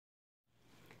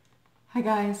Hi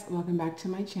guys, welcome back to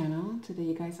my channel. Today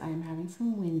you guys, I am having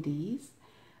some Wendy's.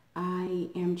 I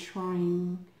am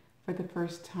trying for the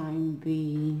first time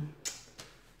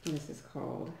what is this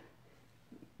called?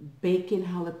 Bacon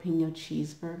jalapeno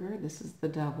cheeseburger. This is the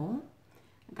double.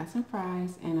 I got some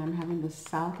fries and I'm having the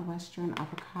Southwestern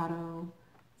avocado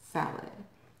salad.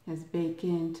 It has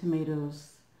bacon,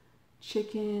 tomatoes,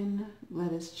 chicken,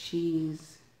 lettuce,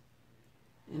 cheese,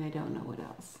 and I don't know what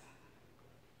else.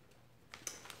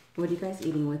 What are you guys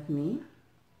eating with me?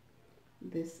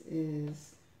 This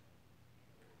is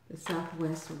the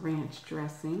Southwest Ranch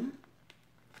dressing.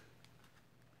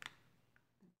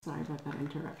 Sorry about that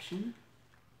interruption.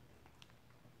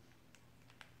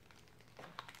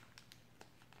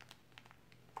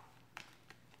 I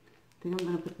think I'm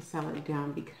going to put the salad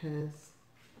down because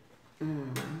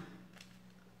you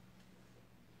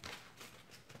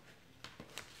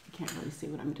can't really see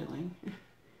what I'm doing.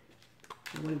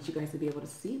 I wanted you guys to be able to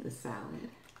see the salad.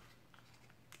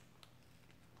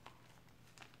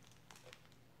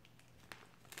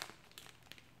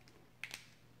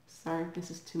 Sorry if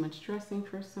this is too much dressing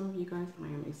for some of you guys. I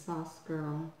am a sauce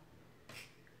girl.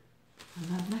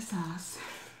 I love my sauce.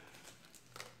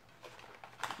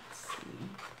 Let's see.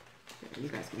 There, you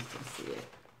guys can still see it.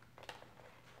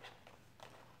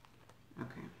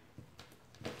 Okay.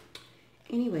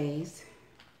 Anyways,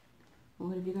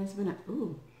 what have you guys been up?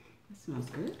 Ooh. That smells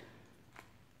good.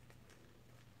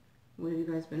 What have you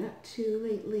guys been up to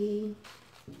lately?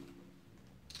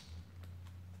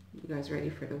 You guys ready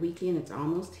for the weekend? It's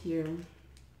almost here.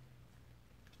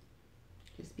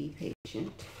 Just be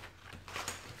patient.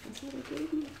 That's what it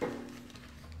gave me.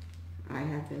 I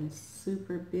have been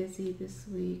super busy this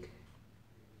week.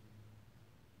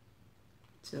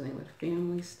 Dealing with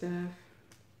family stuff.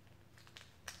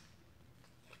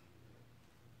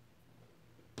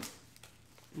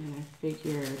 And I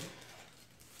figured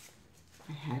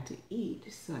I had to eat,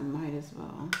 so I might as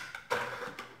well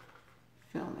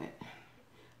film it.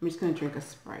 I'm just going to drink a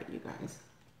Sprite, you guys.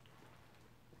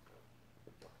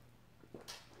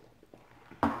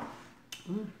 I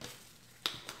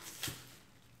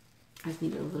just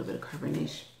need a little bit of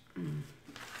carbonation.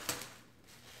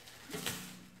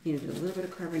 Needed a little bit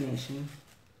of carbonation.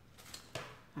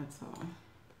 That's all.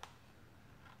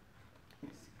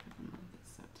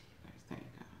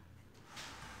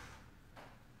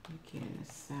 Getting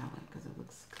the salad because it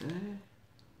looks good.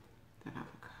 The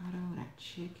avocado, that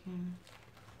chicken.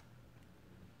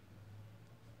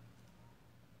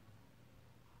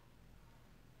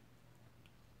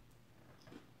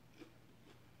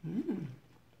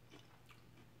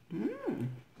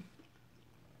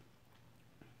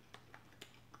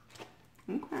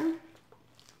 Okay.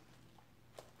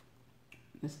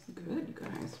 This is good, you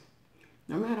guys.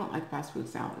 Normally I don't like fast food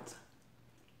salads.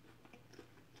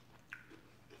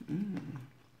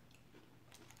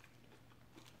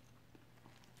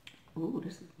 Ooh,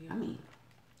 this is yummy.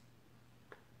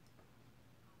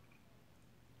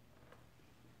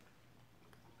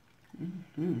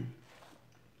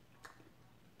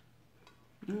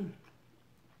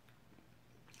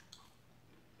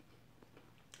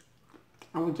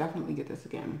 I would definitely get this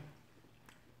again.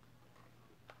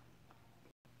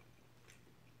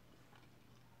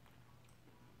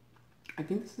 I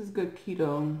think this is good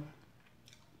keto,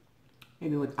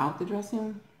 maybe without the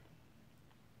dressing.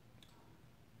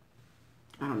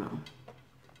 I don't know,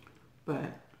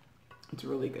 but it's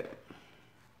really good.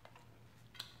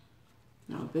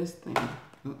 Now this thing,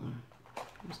 I'm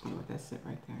just gonna let that sit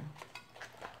right there.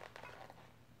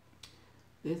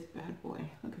 This bad boy,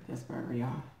 look at this burger,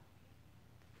 y'all.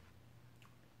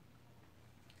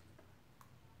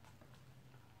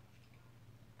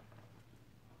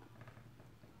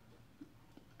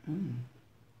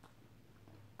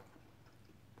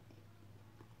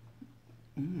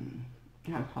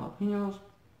 It has jalapenos,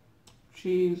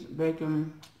 cheese,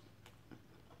 bacon,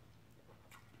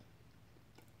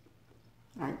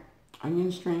 like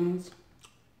onion strings.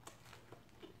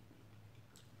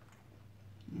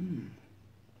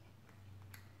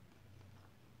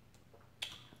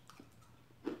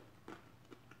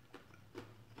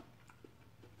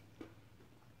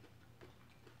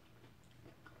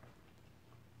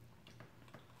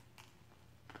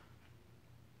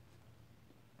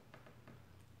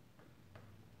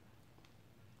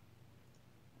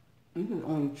 This is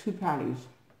only 2 patties.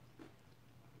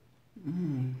 A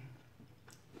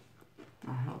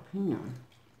jalapeno.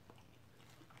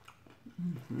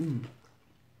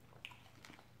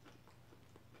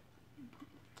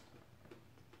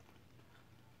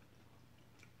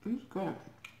 It's good.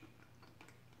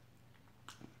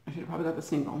 I should have probably got the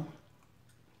single.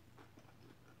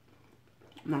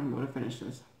 I'm not gonna be able to finish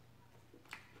this.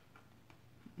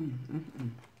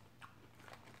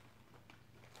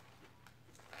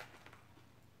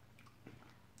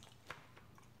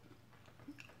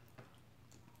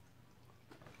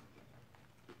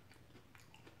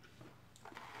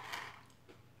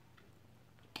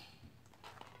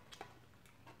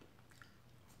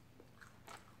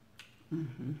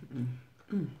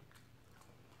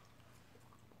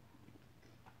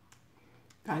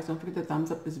 Guys, don't forget to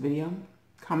thumbs up this video,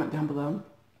 comment down below,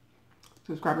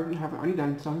 subscribe if you haven't already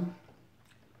done so.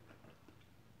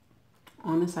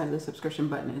 On the side of the subscription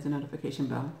button is a notification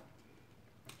bell.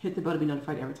 Hit the bell to be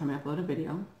notified every time I upload a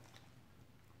video.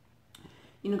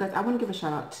 You know, guys, I want to give a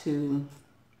shout out to,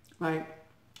 like,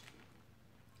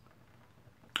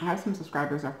 I have some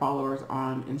subscribers or followers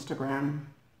on Instagram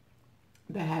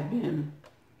that have been,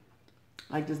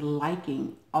 like, just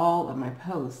liking all of my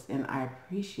posts, and I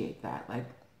appreciate that. Like,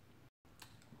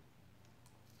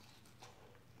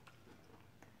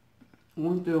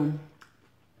 went through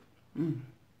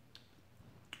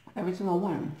every single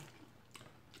one.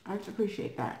 I just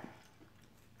appreciate that.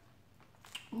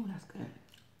 Oh, that's good.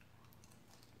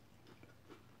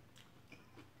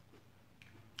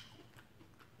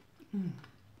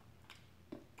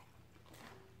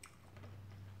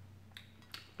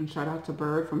 And shout out to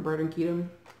Bird from Bird and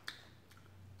Keaton.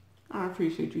 I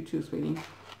appreciate you too, sweetie.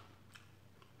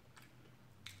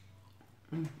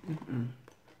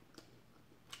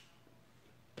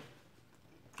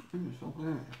 It's so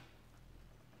good.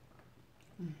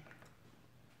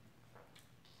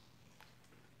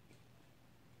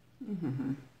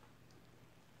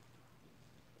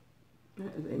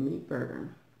 That is a meat burger.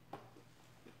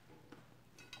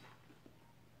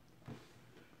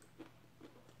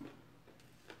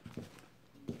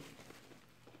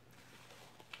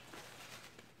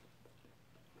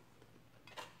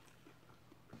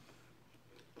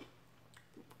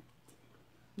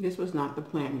 This was not the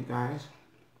plan, you guys.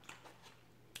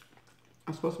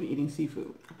 I'm supposed to be eating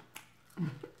seafood.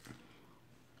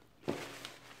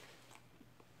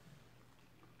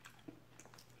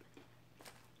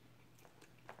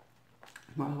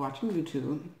 While I was watching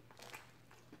YouTube,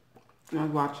 and I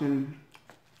was watching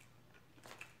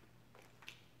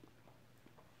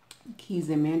Keys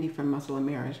and Mandy from Muscle and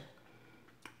Marriage,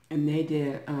 and they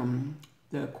did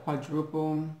the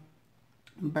quadruple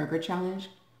burger challenge,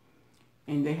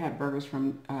 and they had burgers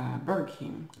from Burger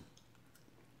King.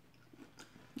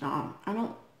 I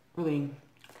don't really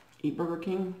eat Burger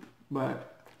King,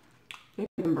 but their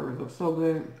burgers look so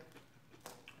good.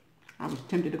 I was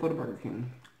tempted to go to Burger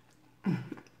King.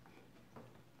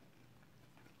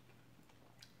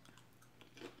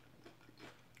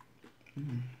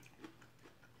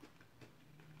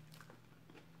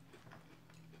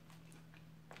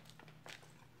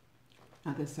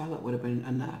 Now this salad would have been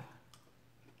enough.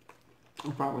 I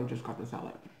probably just got the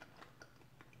salad.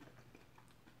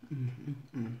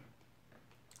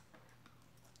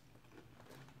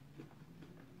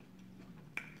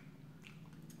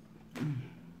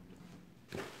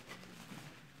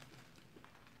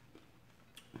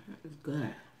 It's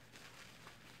good.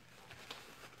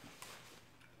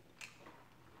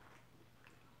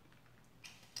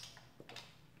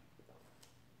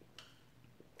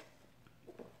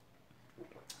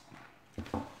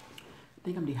 I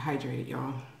think I'm dehydrated,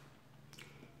 y'all.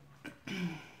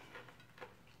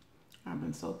 I've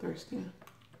been so thirsty.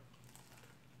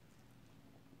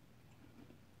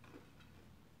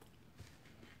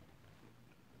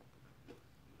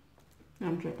 Now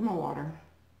I'm drinking my water.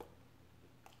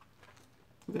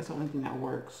 That's the only thing that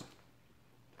works.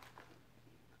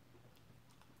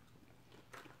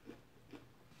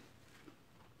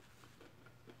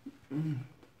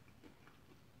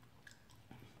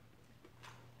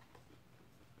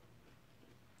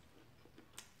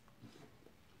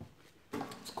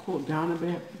 It's cooled down a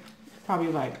bit.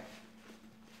 Probably like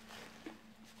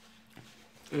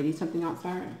 80 something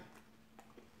outside.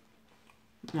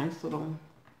 Nice little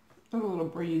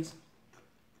breeze.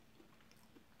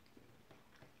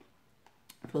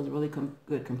 Feels really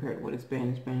good compared to what it's been.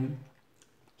 It's been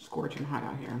scorching hot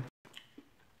out here.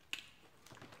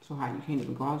 So hot you can't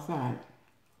even go outside.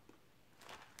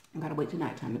 I gotta wait till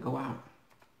nighttime to go out.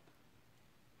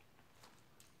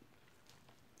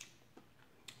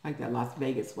 Like that Las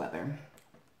Vegas weather.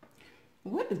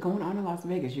 What is going on in Las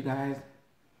Vegas, you guys?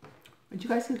 Did you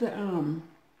guys see the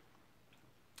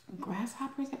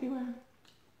grasshoppers everywhere?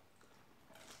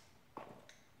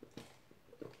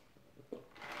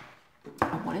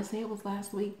 I want to say it was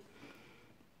last week.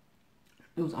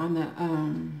 It was on the,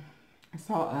 I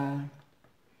saw I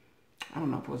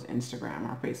don't know if it was Instagram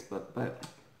or Facebook, but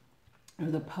it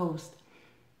was a post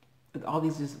with all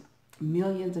these just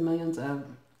millions and millions of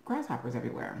grasshoppers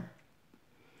everywhere.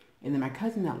 And then my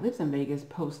cousin that lives in Vegas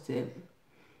posted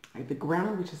like the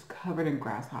ground was just covered in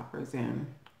grasshoppers, and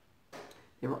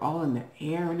they were all in the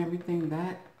air and everything.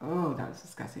 That was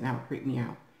disgusting. That would freak me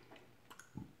out.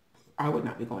 I would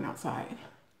not be going outside.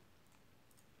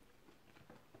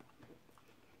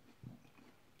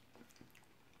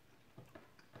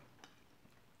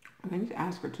 I need to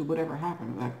ask her too, whatever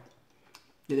happened. Like,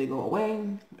 did they go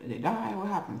away? Did they die? What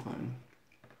happened to them?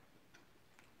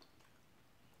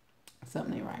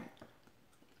 Something ain't right.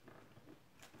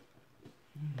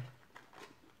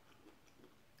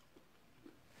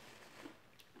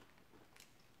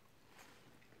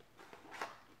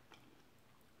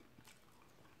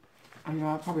 I know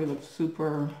I probably look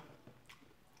super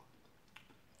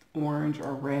orange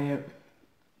or red.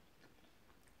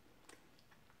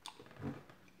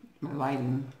 My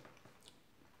lighting.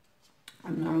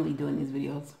 I'm normally doing these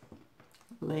videos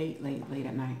late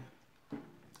at night.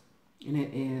 And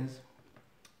it is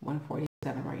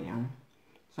 1:47 right now.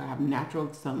 So I have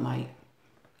natural sunlight.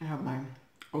 I have my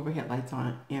overhead lights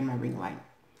on and my ring light.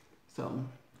 So,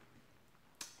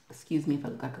 excuse me if I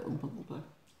look like a Oompa Loompa.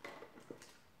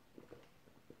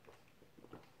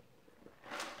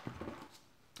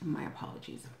 My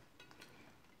apologies.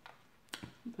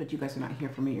 But you guys are not here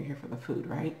for me, you're here for the food,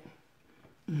 right?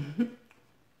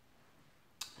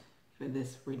 For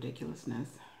this ridiculousness.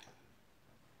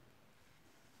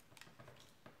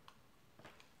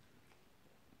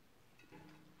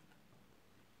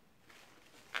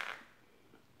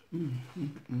 Oh,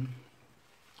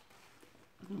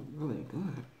 really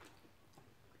good.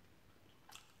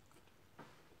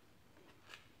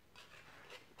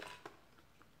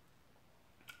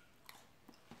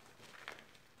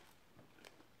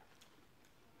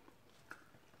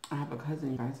 I have a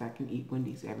cousin, guys, that can eat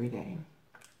Wendy's every day.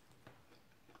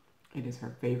 It is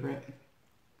her favorite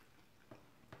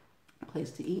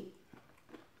place to eat.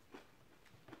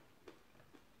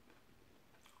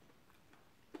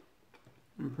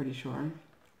 I'm pretty sure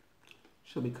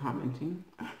she'll be commenting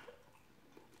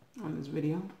on this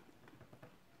video.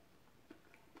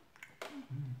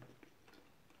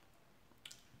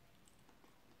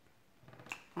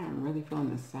 I'm really feeling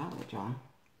this salad, y'all.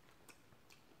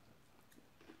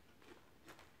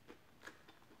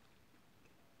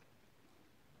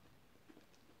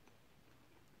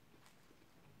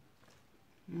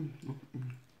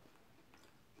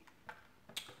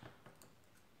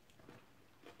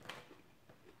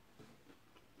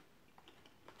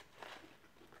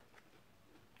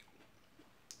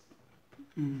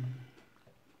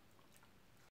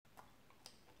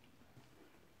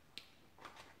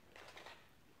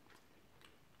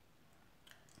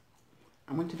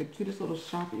 I went to the cutest little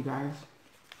shop, you guys.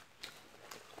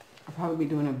 I'll probably be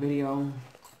doing a video.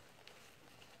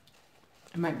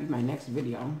 It might be my next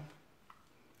video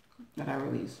that I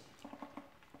release.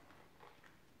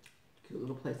 Cute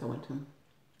little place I went to.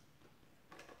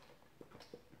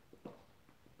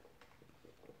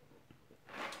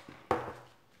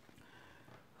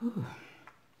 Whew.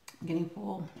 I'm getting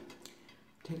full.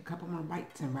 Take a couple more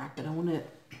bites and wrap it on it.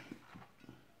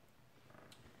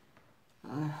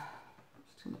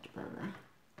 It's too much burger.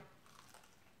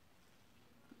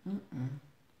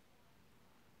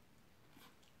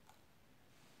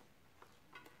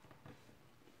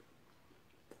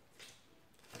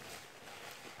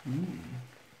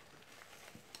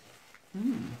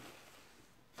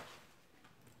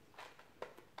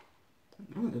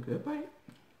 That was a good bite.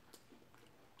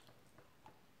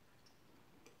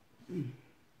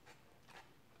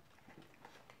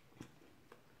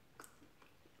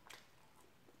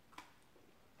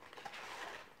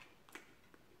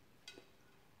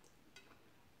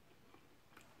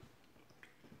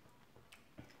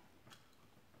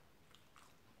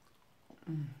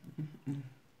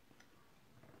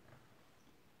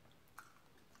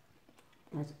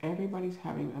 Because everybody's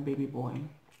having a baby boy.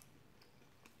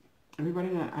 Everybody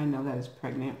that I know that is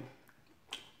pregnant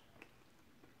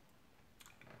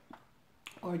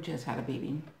or just had a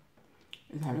baby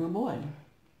is having a boy.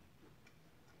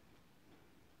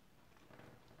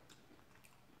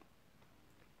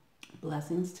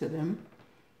 Blessings to them,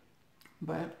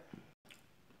 but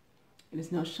it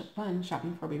is no fun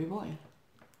shopping for a baby boy.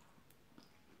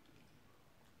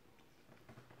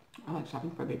 I like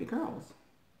shopping for baby girls.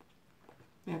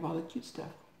 They have all the cute stuff.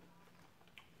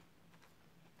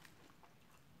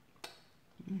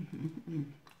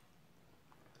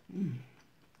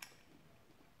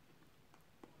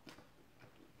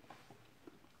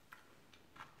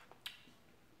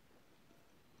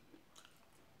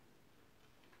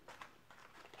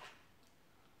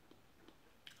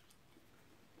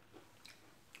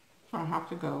 So I'll have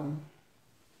to go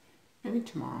maybe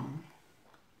tomorrow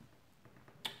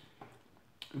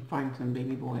and find some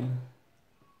baby boy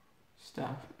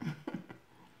stuff.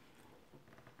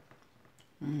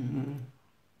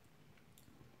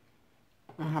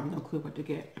 I have no clue what to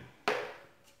get.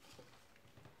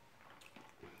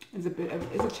 It's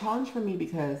a challenge for me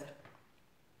because,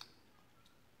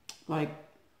 like,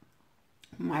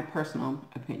 my personal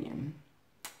opinion,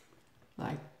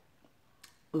 like,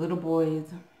 little boys,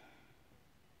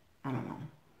 I don't know.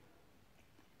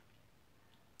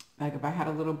 Like, if I had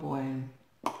a little boy,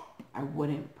 I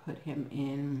wouldn't put him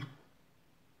in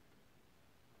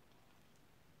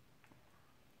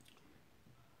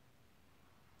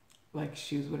like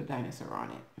shoes with a dinosaur on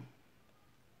it.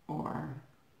 Or,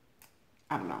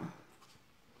 I don't know.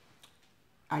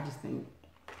 I just think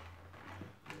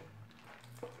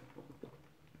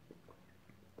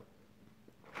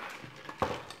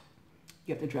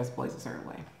you have to dress boys a certain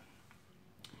way.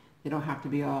 They don't have to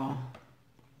be all,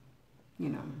 you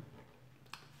know,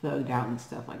 thugged out and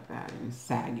stuff like that and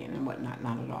sagging and whatnot.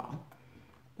 Not at all.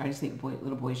 But I just think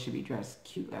little boys should be dressed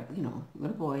cute, like, you know,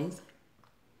 little boys.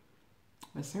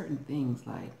 But certain things,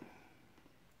 like,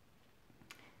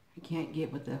 I can't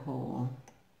get with the whole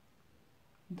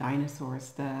dinosaur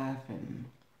stuff and,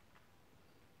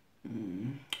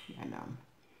 yeah, no.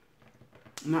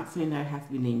 I'm not saying that it has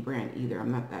to be name brand either.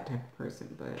 I'm not that type of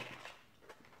person, but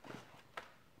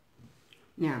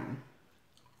now,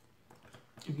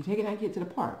 if you're taking that kid to the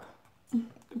park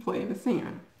to play in the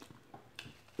sand,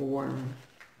 or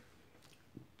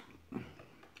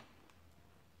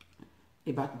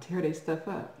they about to tear their stuff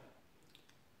up,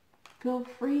 feel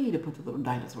free to put the little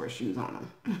dinosaur shoes on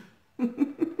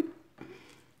them.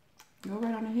 Go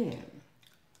right on ahead.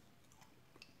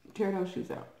 Tear those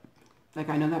shoes out. Like,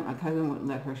 I know that my cousin wouldn't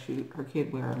let her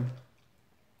kid wear,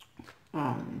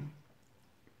 I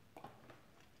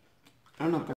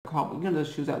don't know what they're called, but you know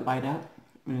those shoes that light up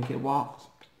when the kid walks?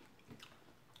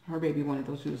 Her baby wanted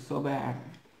those shoes so bad.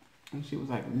 And she was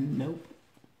like, nope.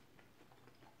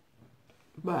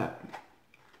 But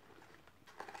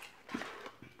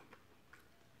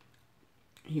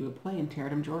he would play and tear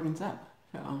them Jordans up.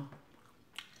 So,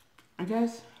 I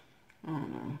guess, I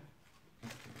don't know.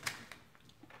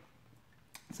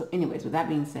 So anyways, with that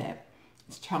being said,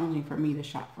 it's challenging for me to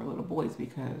shop for little boys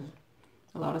because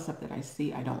a lot of stuff that I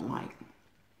see I don't like.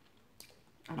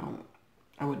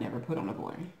 I would never put on a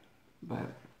boy.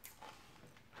 But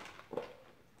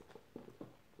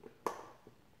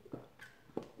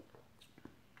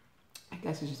I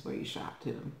guess it's just where you shop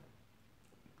too.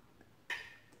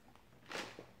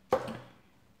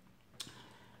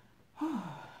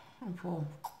 I'm full.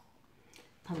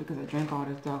 Probably because I drank all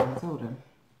this doggone soda.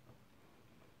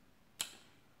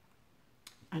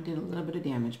 I did a little bit of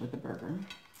damage with the burger.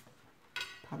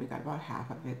 Probably got about half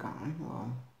of it gone.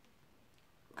 Well,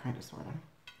 kind of, sort of.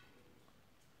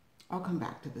 I'll come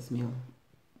back to this meal.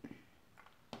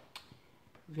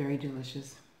 Very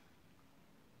delicious.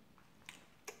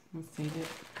 Let's save it.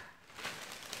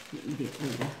 Eat it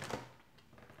later.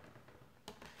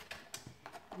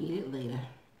 Eat it later.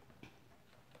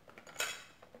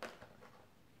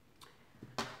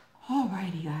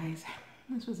 Alrighty, guys.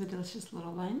 This was a delicious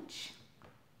little lunch.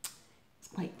 It's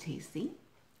quite tasty.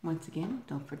 Once again,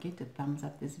 don't forget to thumbs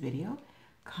up this video.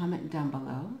 Comment down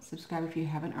below. Subscribe if you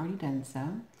haven't already done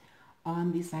so.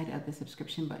 On the side of the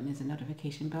subscription button is a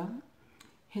notification bell.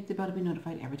 Hit the bell to be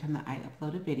notified every time that I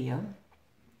upload a video.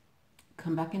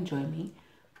 Come back and join me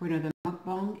for another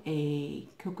mukbang, a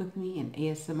cook with me, an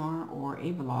ASMR, or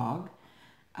a vlog.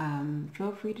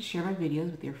 Feel free to share my videos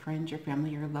with your friends, your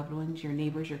family, your loved ones, your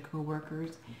neighbors, your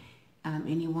co-workers,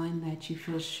 anyone that you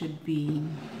feel should be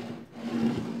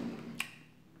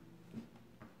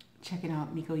checking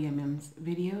out Miko YumYum's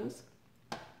videos.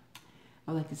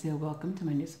 I'd like to say welcome to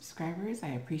my new subscribers. I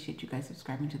appreciate you guys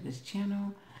subscribing to this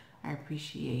channel. I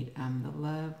appreciate the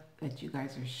love that you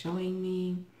guys are showing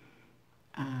me.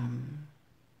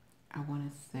 I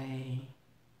want to say,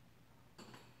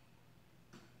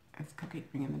 it's Cupcake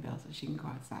ringing the bell so she can go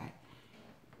outside.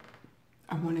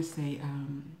 I want to say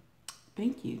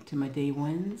thank you to my day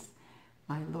ones,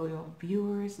 my loyal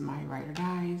viewers, my ride or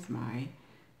dies, my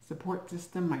support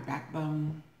system, my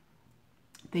backbone.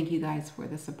 Thank you guys for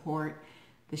the support,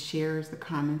 the shares, the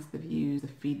comments, the views, the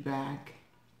feedback.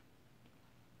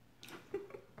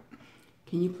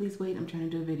 Can you please wait? I'm trying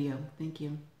to do a video. Thank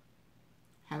you.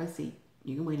 Have a seat.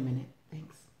 You can wait a minute.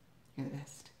 Thanks. You're the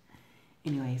best.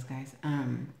 Anyways, guys,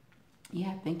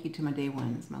 yeah, thank you to my day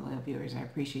ones, my loyal viewers. I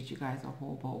appreciate you guys a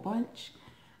whole bunch.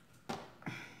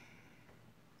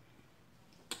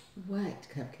 What,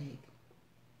 Cupcake?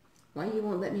 Why you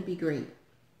won't let me be great?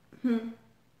 You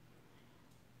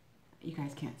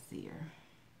guys can't see her.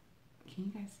 Can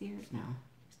you guys see her? No,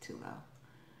 it's too low.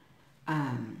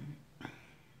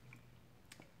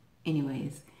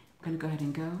 Anyways, I'm gonna go ahead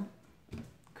and go.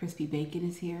 Crispy Bacon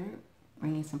is here,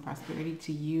 bringing some prosperity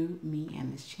to you, me,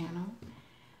 and this channel.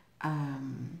 I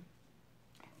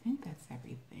think that's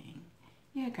everything.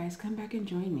 Yeah, guys, come back and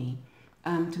join me.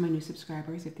 To my new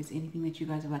subscribers, if there's anything that you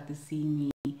guys would like to see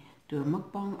me do a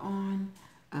mukbang on,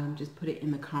 just put it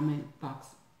in the comment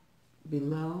box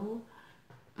below.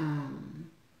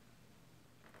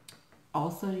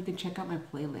 Also, you can check out my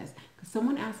playlist, because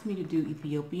someone asked me to do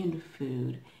Ethiopian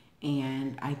food,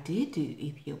 and I did do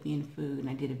Ethiopian food, and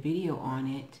I did a video on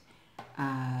it.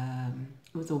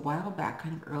 It was a while back,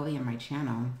 kind of early in my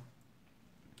channel.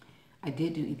 I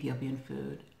did do Ethiopian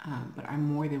food, but I'm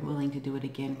more than willing to do it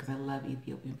again because I love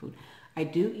Ethiopian food. I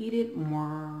do eat it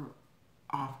more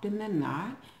often than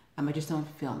not. I just don't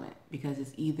film it because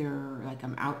it's either like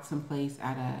I'm out someplace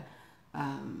at a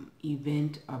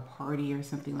event or party or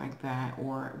something like that,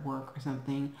 or at work or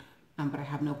something. But I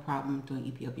have no problem doing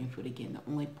Ethiopian food again.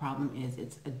 The only problem is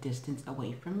it's a distance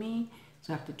away from me,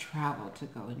 so I have to travel to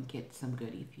go and get some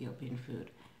good Ethiopian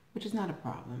food, which is not a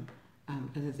problem.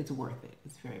 Because it's worth it.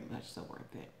 It's very much so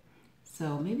worth it.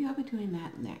 So maybe I'll be doing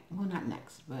that next. Well, not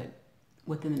next, but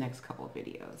within the next couple of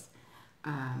videos.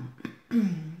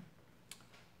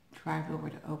 Drive over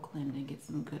to Oakland and get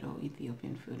some good old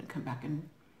Ethiopian food and come back and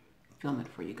film it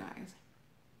for you guys.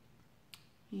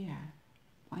 Yeah,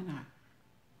 why not?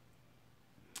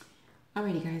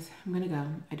 Alrighty, guys, I'm gonna go.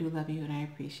 I do love you and I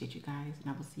appreciate you guys,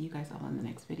 and I will see you guys all in the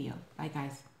next video. Bye,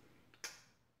 guys.